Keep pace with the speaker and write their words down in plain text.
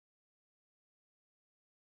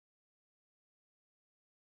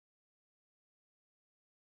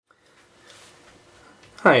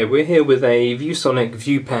Hi, we're here with a ViewSonic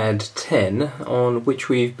VIEWPAD10 on which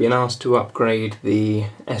we've been asked to upgrade the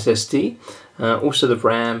SSD, also the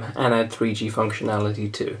RAM, and add 3G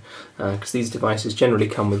functionality too, because these devices generally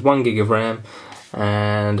come with 1 gig of RAM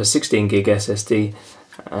and a 16 gig SSD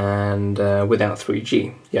and without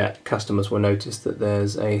 3G. Yet customers will notice that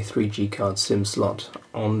there's a 3G card SIM slot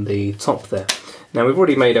on the top there. Now we've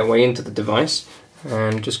already made our way into the device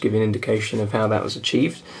and just give you an indication of how that was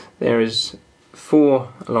achieved. There is 4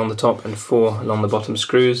 along the top and 4 along the bottom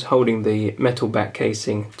screws holding the metal back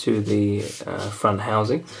casing to the front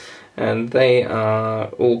housing, and they are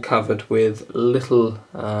all covered with little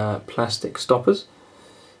plastic stoppers.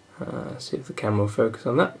 See if the camera will focus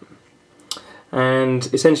on that.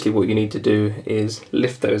 And essentially what you need to do is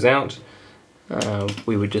lift those out.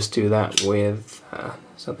 We would just do that with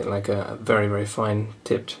something like a very fine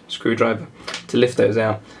tipped screwdriver to lift those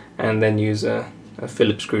out, and then use a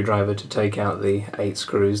Phillips screwdriver to take out the 8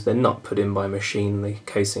 screws. They're not put in by machine, the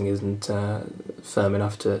casing isn't firm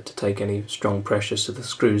enough to take any strong pressure, so the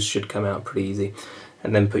screws should come out pretty easy,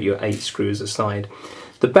 and then put your 8 screws aside.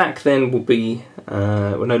 The back then will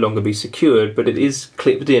no longer be secured, but it is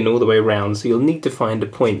clipped in all the way around, so you'll need to find a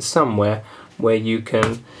point somewhere where you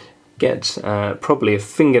can get probably a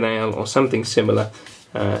fingernail or something similar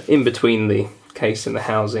in between the case and the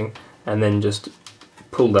housing, and then just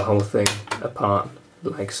pull the whole thing apart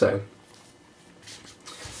like so,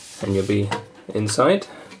 and you'll be inside.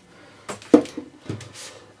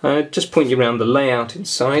 Just point you around the layout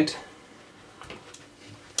inside.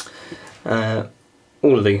 All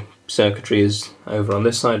of the circuitry is over on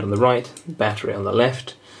this side on the right, battery on the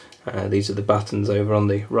left. These are the buttons over on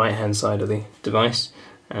the right hand side of the device,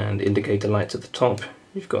 and indicator lights at the top.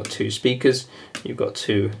 You've got 2 speakers, you've got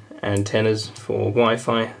 2 antennas for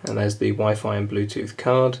Wi-Fi, and there's the Wi-Fi and Bluetooth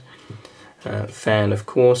card. Fan, of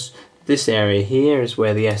course. This area here is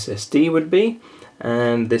where the SSD would be,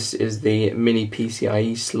 and this is the mini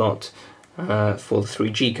PCIe slot for the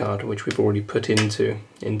 3G card, which we've already put into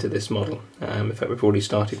this model. In fact, we've already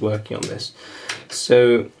started working on this.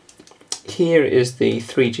 So here is the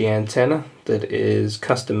 3G antenna that is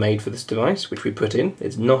custom made for this device, which we put in.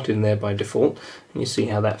 It's not in there by default, and you see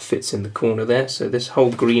how that fits in the corner there. So this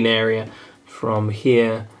whole green area from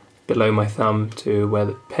here below my thumb to where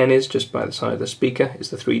the pen is, just by the side of the speaker, is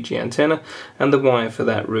the 3G antenna, and the wire for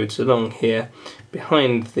that routes along here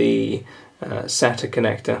behind the SATA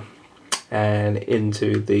connector and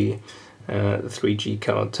into the 3G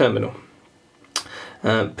card terminal.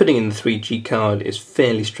 Putting in the 3G card is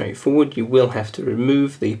fairly straightforward. You will have to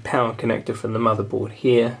remove the power connector from the motherboard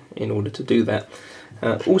here in order to do that.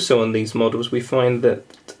 Also on these models we find that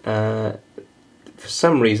for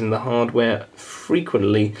some reason the hardware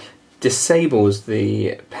frequently disables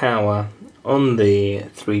the power on the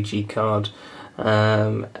 3G card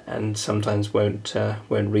and sometimes won't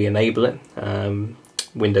re-enable it.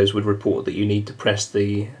 Windows would report that you need to press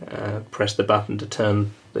the button to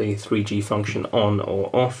turn the 3G function on or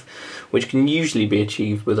off, which can usually be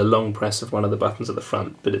achieved with a long press of one of the buttons at the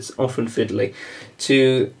front, but it's often fiddly.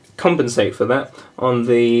 To compensate for that, on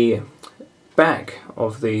the back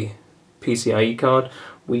of the PCIe card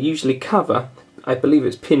we usually cover, I believe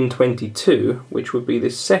it's pin 22, which would be the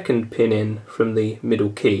second pin in from the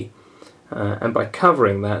middle key, and by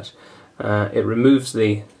covering that it removes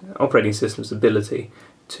the operating system's ability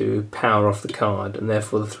to power off the card, and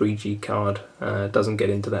therefore the 3G card doesn't get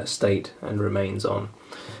into that state and remains on.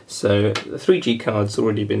 So the 3G card's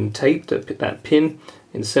already been taped at that pin,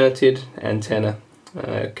 inserted, antenna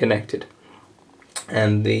connected.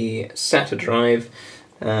 And the SATA drive,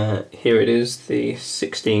 here it is, the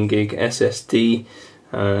 16 gig SSD.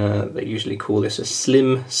 They usually call this a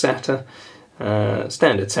slim SATA,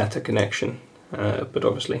 standard SATA connection, but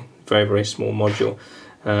obviously very small module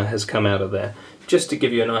has come out of there. Just to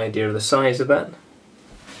give you an idea of the size of that,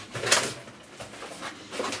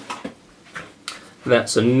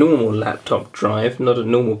 that's a normal laptop drive, not a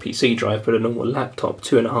normal PC drive, but a normal laptop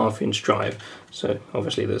 2.5-inch drive. So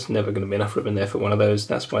obviously there's never going to be enough room in there for one of those.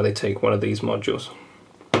 That's why they take one of these modules.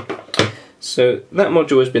 So that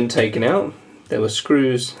module has been taken out. There were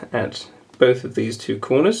screws at both of these 2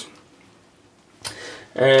 corners,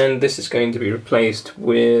 and this is going to be replaced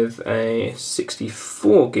with a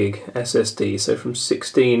 64 gig SSD. So from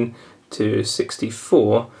 16 to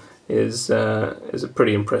 64 is a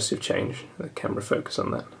pretty impressive change. The camera focus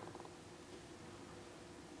on that.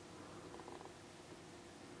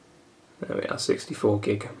 There we are, 64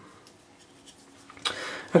 gig.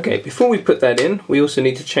 Okay, before we put that in, we also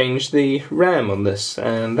need to change the RAM on this,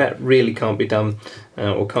 and that really can't be done,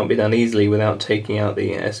 or can't be done easily without taking out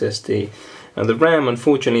the SSD. Now the RAM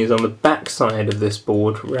unfortunately is on the back side of this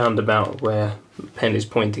board, round about where the pen is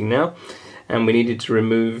pointing now, and we needed to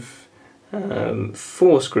remove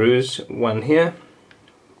 4 screws, one here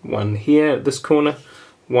at this corner,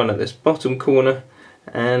 one at this bottom corner,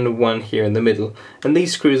 and one here in the middle. And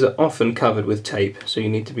these screws are often covered with tape, so you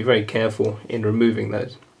need to be very careful in removing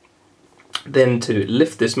those. Then to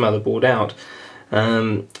lift this motherboard out,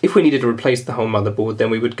 if we needed to replace the whole motherboard, then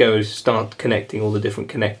we would go start connecting all the different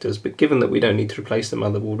connectors, but given that we don't need to replace the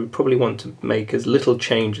motherboard, we probably want to make as little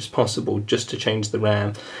change as possible just to change the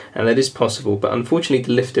RAM, and that is possible. But unfortunately,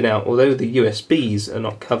 to lift it out, although the USBs are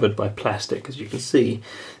not covered by plastic, as you can see,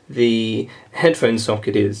 the headphone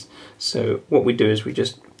socket is. So what we do is we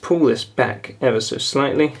just pull this back ever so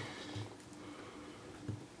slightly,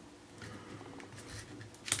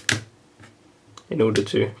 in order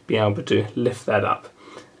to be able to lift that up.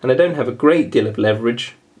 And I don't have a great deal of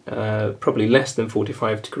leverage, probably less than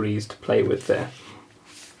 45 degrees to play with there.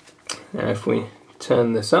 Now if we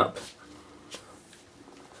turn this up,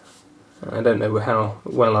 I don't know how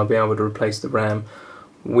well I'll be able to replace the RAM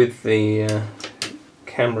with the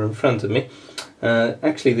camera in front of me.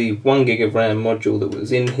 Actually the 1 gig of RAM module that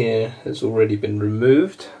was in here has already been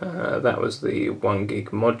removed. That was the 1 gig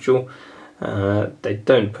module. They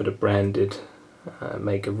don't put a branded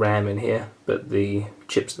make a RAM in here, but the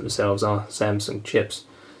chips themselves are Samsung chips.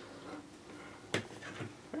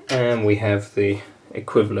 And we have the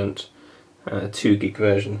equivalent 2 gig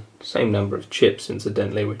version, same number of chips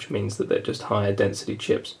incidentally, which means that they're just higher density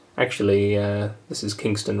chips. Actually this is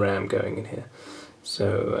Kingston RAM going in here,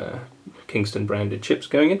 so Kingston branded chips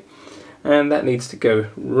going in, and that needs to go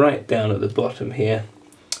right down at the bottom here.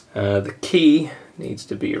 The key needs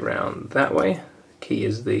to be around that way. The key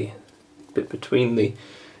is the bit between the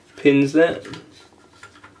pins there.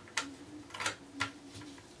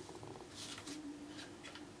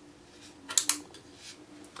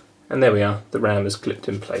 And there we are, the RAM is clipped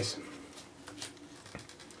in place.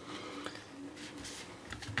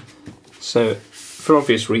 So for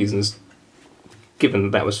obvious reasons,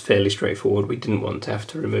 given that was fairly straightforward, we didn't want to have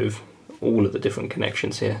to remove all of the different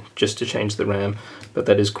connections here just to change the RAM, but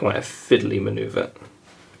that is quite a fiddly manoeuvre.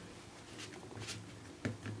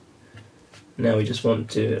 Now we just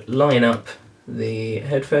want to line up the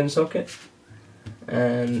headphone socket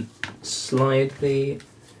and slide the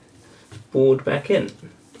board back in.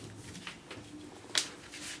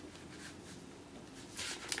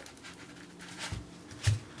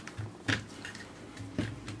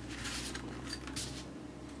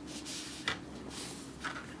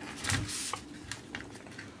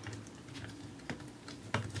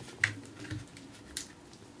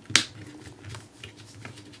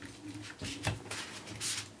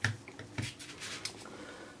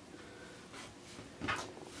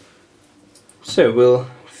 So we'll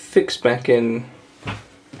fix back in.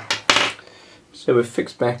 So we're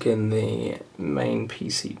fixed back in the main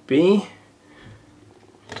PCB.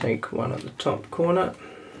 Take one at the top corner.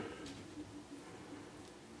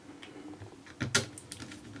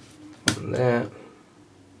 One there.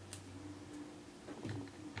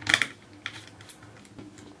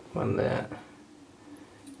 One there.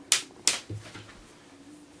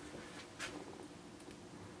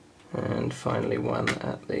 And finally one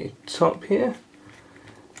at the top here.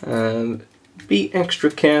 Be extra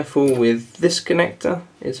careful with this connector.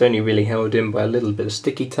 It's only really held in by a little bit of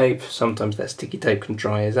sticky tape. Sometimes that sticky tape can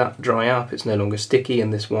dry up, it's no longer sticky,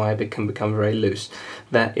 and this wire can become very loose.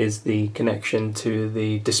 That is the connection to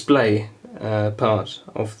the display part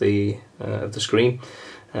of the screen.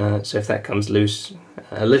 So if that comes loose,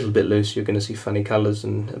 a little bit loose, you're going to see funny colours,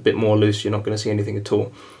 and a bit more loose, you're not going to see anything at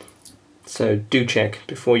all. So do check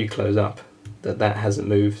before you close up that that hasn't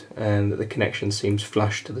moved and that the connection seems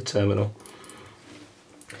flush to the terminal.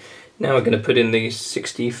 Now we're going to put in the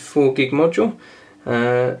 64 gig module.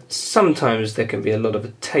 Sometimes there can be a lot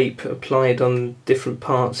of tape applied on different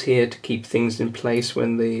parts here to keep things in place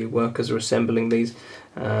when the workers are assembling these.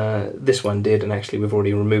 This one did, and actually we've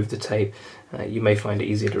already removed the tape. You may find it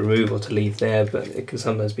easier to remove or to leave there, but it can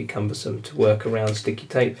sometimes be cumbersome to work around sticky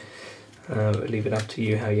tape. I'll leave it up to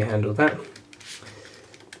you how you handle that.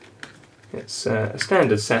 It's a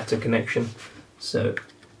standard SATA connection, so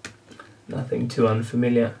nothing too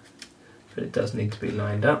unfamiliar, but it does need to be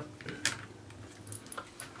lined up.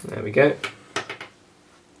 There we go.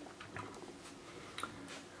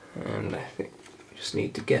 And I think we just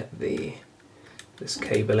need to get this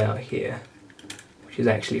cable out here, which is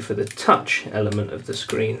actually for the touch element of the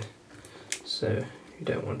screen, so you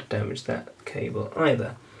don't want to damage that cable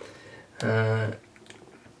either.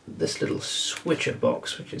 This little switcher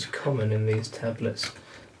box, which is common in these tablets,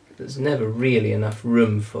 there's never really enough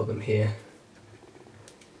room for them here,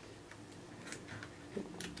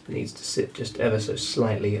 needs to sit just ever so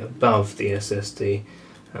slightly above the SSD.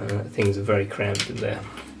 Things are very cramped in there.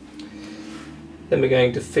 Then we're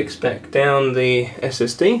going to fix back down the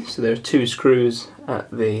SSD. So there are 2 screws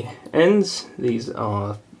at the ends. These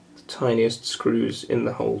are the tiniest screws in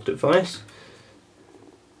the whole device.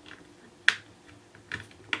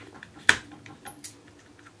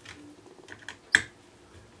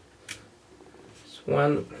 This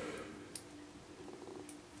one.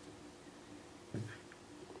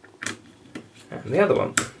 And the other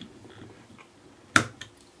one.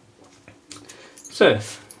 So,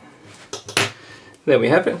 there we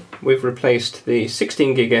have it. We've replaced the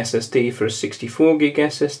 16 gig SSD for a 64 gig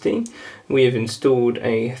SSD. We have installed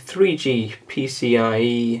a 3G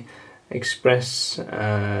PCIe Express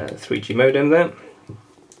 3G modem there.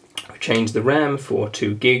 We've changed the RAM for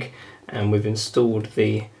 2 gig, and we've installed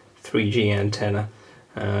the 3G antenna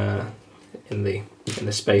in the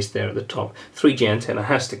space there at the top. 3G antenna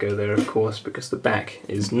has to go there, of course, because the back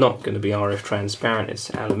is not going to be RF transparent,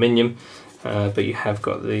 it's aluminium, but you have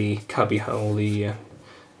got the cubby hole,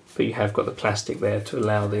 but you have got the plastic there to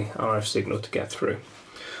allow the RF signal to get through.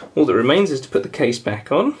 All that remains is to put the case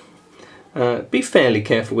back on. Be fairly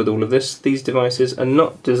careful with all of this. These devices are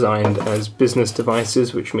not designed as business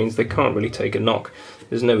devices, which means they can't really take a knock.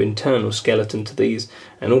 There's no internal skeleton to these,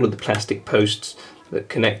 and all of the plastic posts that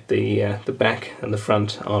connect the back and the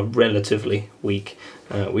front are relatively weak.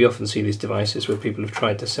 We often see these devices where people have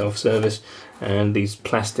tried to self-service and these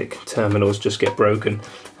plastic terminals just get broken,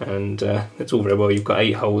 and it's all very well, you've got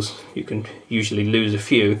 8 holes, you can usually lose a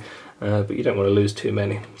few, but you don't want to lose too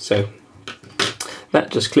many. So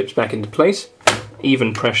that just clips back into place.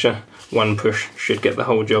 Even pressure, 1 push should get the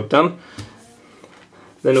whole job done.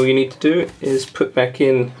 Then all you need to do is put back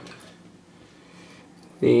in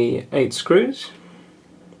the 8 screws.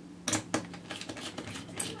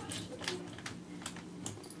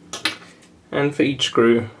 And for each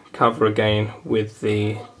screw, cover again with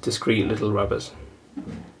the discrete little rubbers.